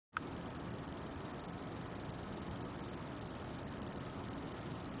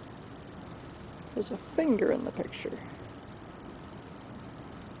There's a finger in the picture.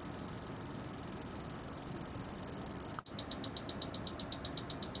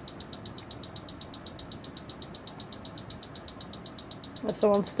 Does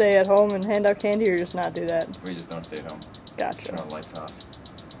someone stay at home and hand out candy, or just not do that? We just don't stay at home. Gotcha. Turn all the lights off.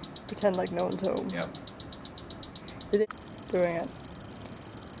 Pretend like no one's home. Yep. Doing it.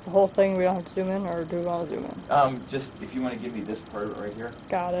 The whole thing, we don't have to zoom in, or do we want to zoom in? Just if you want to give me this part right here.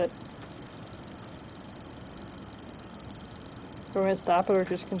 Got it. So we're going to stop it or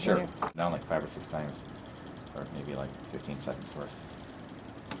just continue? Sure. Down like 5 or 6 times. Or maybe like 15 seconds worth.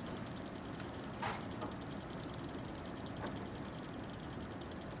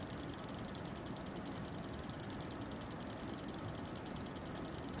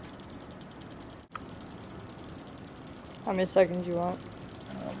 How many seconds you want?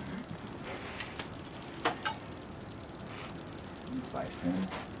 5,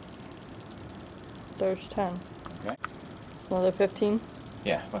 10. There's 10. Okay. Another 15?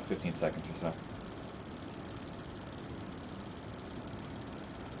 Yeah, about 15 seconds or so.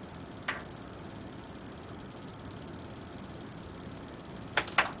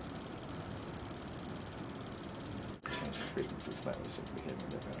 Change the frequency slightly so we hit a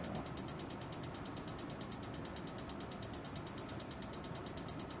bit better now.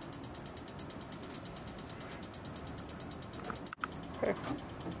 Okay.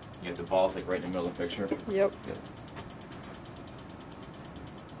 You get the balls like right in the middle of the picture? Yep. Good.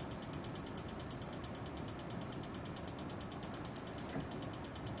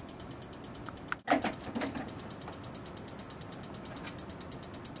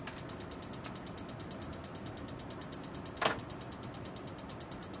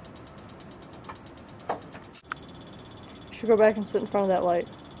 Should go back and sit in front of that light.